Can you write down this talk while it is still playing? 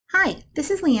Hi, this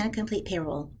is Leanna Complete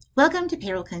Payroll. Welcome to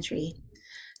Payroll Country.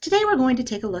 Today we're going to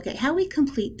take a look at how we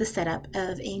complete the setup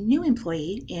of a new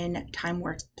employee in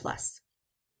TimeWorks Plus.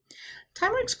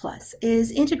 TimeWorks Plus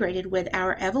is integrated with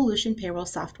our Evolution payroll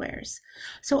softwares.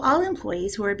 So all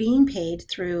employees who are being paid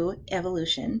through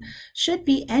Evolution should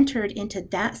be entered into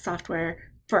that software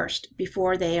first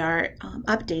before they are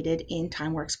updated in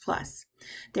TimeWorks Plus.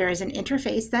 There is an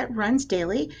interface that runs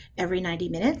daily every 90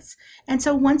 minutes. And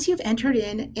so once you've entered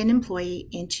in an employee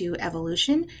into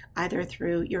Evolution, either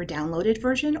through your downloaded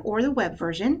version or the web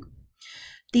version,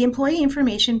 the employee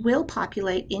information will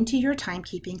populate into your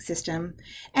timekeeping system,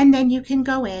 and then you can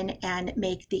go in and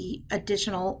make the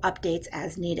additional updates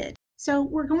as needed. So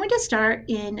we're going to start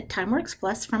in TimeWorks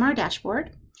Plus from our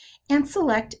dashboard and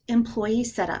select Employee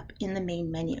Setup in the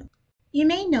main menu. You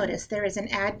may notice there is an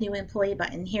Add New Employee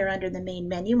button here under the main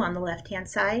menu on the left-hand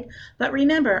side, but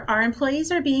remember, our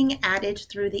employees are being added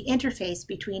through the interface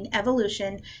between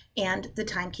Evolution and the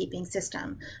timekeeping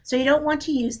system. So you don't want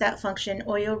to use that function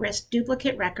or you'll risk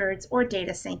duplicate records or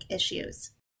data sync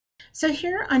issues. So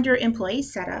here under Employee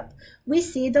Setup, we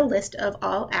see the list of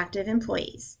all active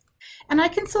employees. And I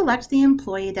can select the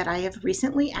employee that I have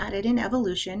recently added in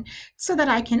Evolution so that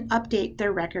I can update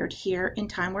their record here in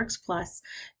TimeWorks Plus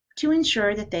to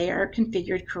ensure that they are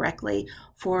configured correctly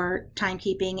for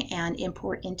timekeeping and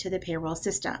import into the payroll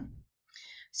system.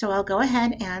 So I'll go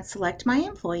ahead and select my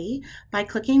employee by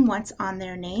clicking once on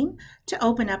their name to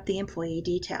open up the employee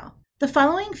detail. The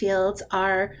following fields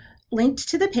are linked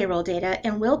to the payroll data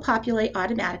and will populate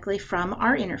automatically from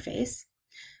our interface.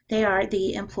 They are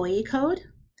the employee code,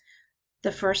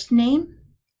 the first name,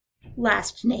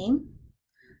 last name,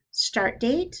 start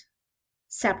date,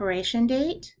 separation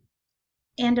date,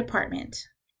 and department.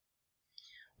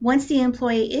 Once the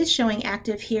employee is showing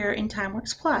active here in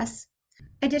TimeWorks Plus,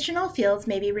 additional fields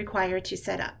may be required to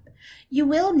set up. You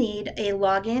will need a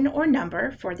login or number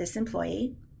for this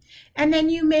employee, and then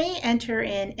you may enter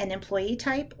in an employee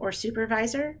type or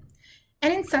supervisor,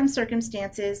 and in some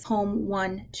circumstances, home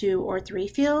 1, 2, or 3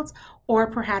 fields, or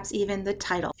perhaps even the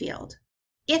title field.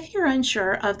 If you're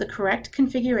unsure of the correct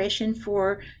configuration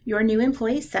for your new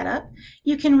employee setup,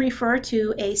 you can refer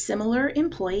to a similar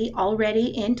employee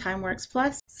already in TimeWorks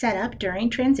Plus set up during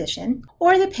transition,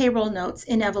 or the payroll notes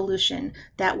in Evolution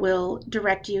that will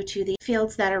direct you to the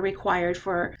fields that are required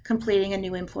for completing a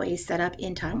new employee setup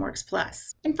in TimeWorks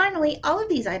Plus. And finally, all of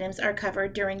these items are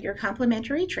covered during your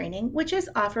complimentary training, which is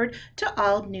offered to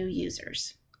all new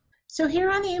users. So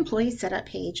here on the employee setup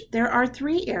page, there are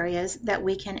 3 areas that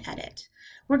we can edit.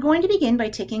 We're going to begin by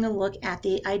taking a look at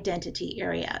the identity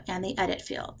area and the edit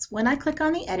fields. When I click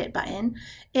on the edit button,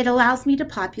 it allows me to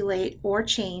populate or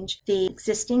change the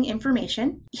existing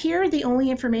information. Here, the only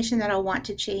information that I'll want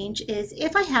to change is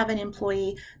if I have an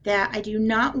employee that I do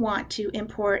not want to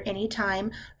import any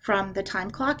time from the time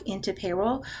clock into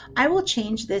payroll, I will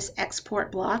change this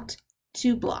export blocked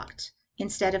to blocked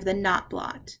instead of the not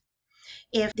blocked.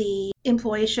 If the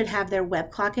employee should have their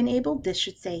web clock enabled, this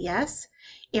should say yes.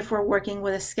 If we're working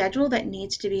with a schedule that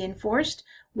needs to be enforced,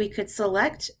 we could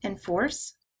select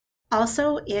Enforce.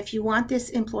 Also, if you want this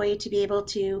employee to be able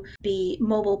to be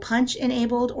mobile punch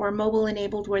enabled or mobile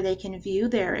enabled where they can view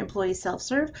their employee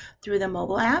self-serve through the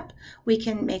mobile app, we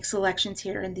can make selections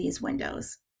here in these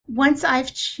windows. Once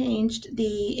I've changed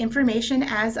the information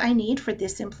as I need for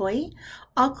this employee,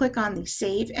 I'll click on the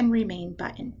Save and Remain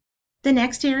button. The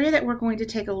next area that we're going to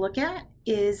take a look at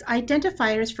is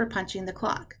identifiers for punching the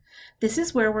clock. This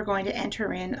is where we're going to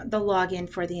enter in the login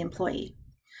for the employee.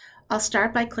 I'll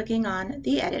start by clicking on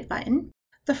the Edit button.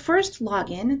 The first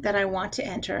login that I want to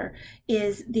enter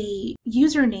is the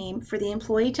username for the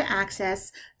employee to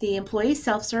access the employee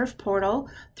self-serve portal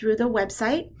through the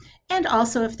website, and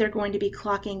also if they're going to be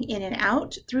clocking in and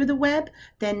out through the web,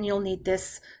 then you'll need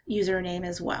this username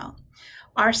as well.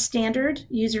 Our standard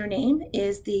username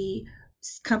is the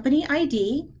company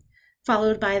ID,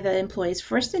 followed by the employee's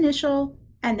first initial,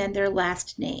 and then their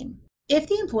last name. If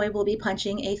the employee will be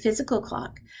punching a physical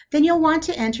clock, then you'll want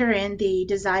to enter in the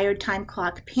desired time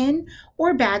clock PIN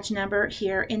or badge number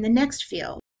here in the next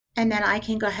field. And then I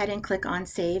can go ahead and click on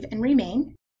Save and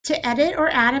Remain. To edit or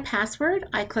add a password,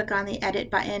 I click on the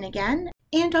Edit button again,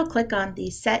 and I'll click on the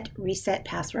Set Reset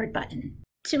Password button.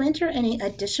 To enter any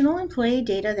additional employee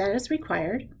data that is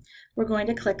required, we're going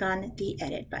to click on the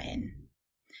Edit button.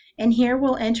 And here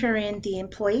we'll enter in the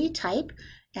employee type,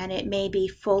 and it may be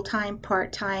full-time,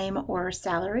 part-time, or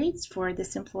salaried. For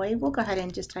this employee, we'll go ahead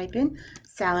and just type in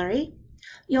salary.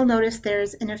 You'll notice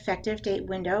there's an effective date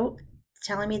window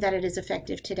telling me that it is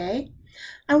effective today.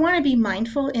 I want to be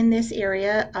mindful in this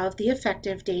area of the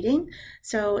effective dating.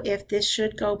 So if this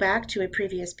should go back to a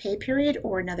previous pay period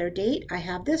or another date, I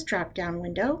have this drop down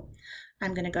window.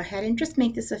 I'm going to go ahead and just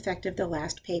make this effective the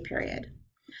last pay period.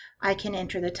 I can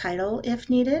enter the title if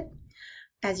needed.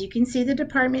 As you can see, the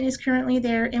department is currently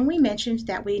there, and we mentioned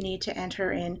that we need to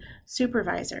enter in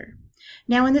supervisor.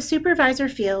 Now in the supervisor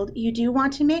field, you do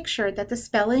want to make sure that the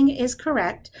spelling is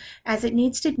correct, as it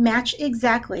needs to match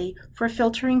exactly for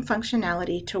filtering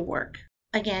functionality to work.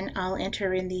 Again, I'll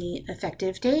enter in the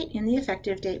effective date in the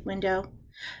effective date window.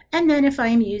 And then if I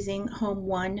am using home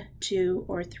 1, 2,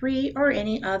 or 3, or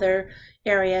any other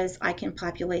areas, I can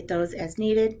populate those as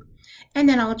needed. And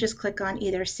then I'll just click on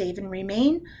either Save and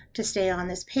Remain to stay on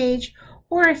this page,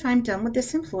 or if I'm done with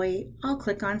this employee, I'll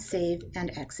click on Save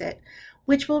and Exit,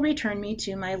 which will return me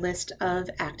to my list of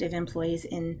active employees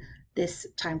in this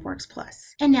TimeWorks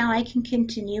Plus. And now I can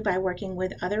continue by working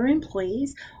with other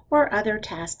employees or other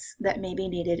tasks that may be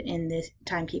needed in this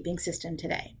timekeeping system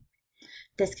today.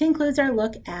 This concludes our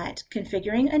look at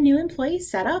configuring a new employee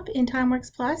setup in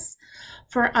TimeWorks Plus.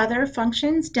 For other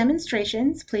functions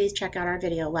demonstrations, please check out our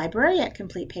video library at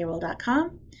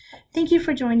CompletePayroll.com. Thank you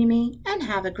for joining me, and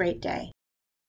have a great day.